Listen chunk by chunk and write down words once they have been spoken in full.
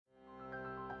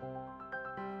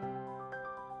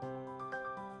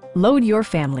Load your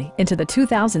family into the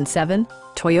 2007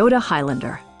 Toyota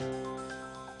Highlander.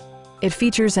 It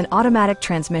features an automatic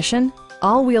transmission,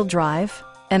 all-wheel drive,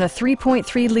 and a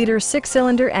 3.3-liter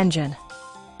six-cylinder engine.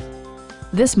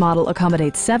 This model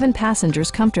accommodates 7 passengers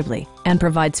comfortably and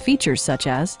provides features such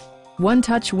as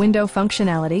one-touch window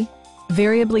functionality,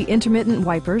 variably intermittent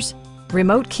wipers,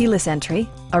 remote keyless entry,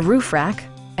 a roof rack,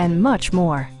 and much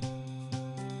more.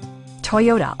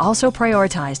 Toyota also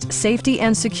prioritized safety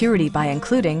and security by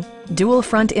including dual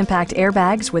front impact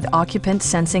airbags with occupant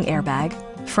sensing airbag,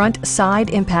 front side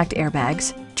impact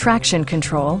airbags, traction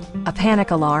control, a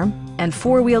panic alarm, and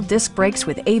 4-wheel disc brakes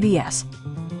with ABS.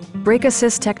 Brake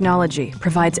Assist technology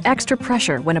provides extra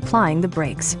pressure when applying the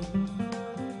brakes.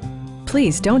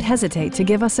 Please don't hesitate to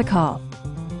give us a call.